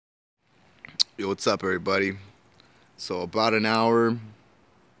Yo, what's up, everybody? So about an hour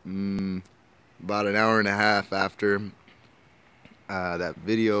and a half after that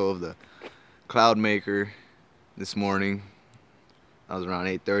video of the Cloudmaker this morning, that was around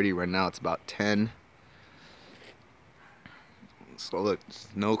 8:30. Right now it's about 10. So look,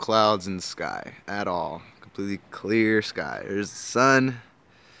 no clouds in the sky at all. Completely clear sky. There's the sun.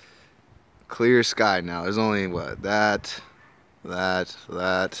 Clear sky now. There's only what? That. That's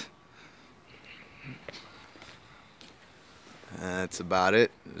about it.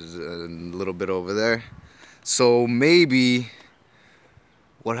 There's a little bit over there. So maybe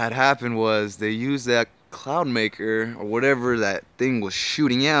what had happened was they used that Cloudmaker or whatever that thing was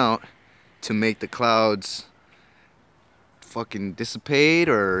shooting out to make the clouds fucking dissipate,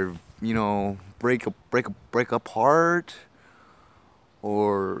 or break apart,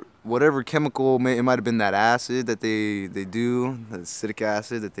 or whatever chemical. It might have been that acid that they do, the acidic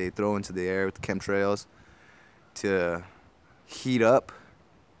acid that they throw into the air with the chemtrails to heat up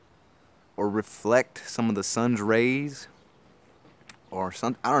or reflect some of the sun's rays or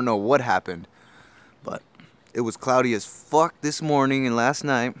something. I don't know what happened, but it was cloudy as fuck this morning and last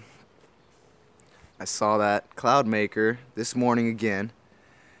night. I saw that Cloudmaker this morning again.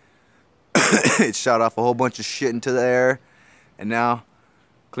 It shot off a whole bunch of shit into the air, and now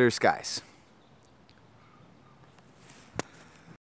clear skies.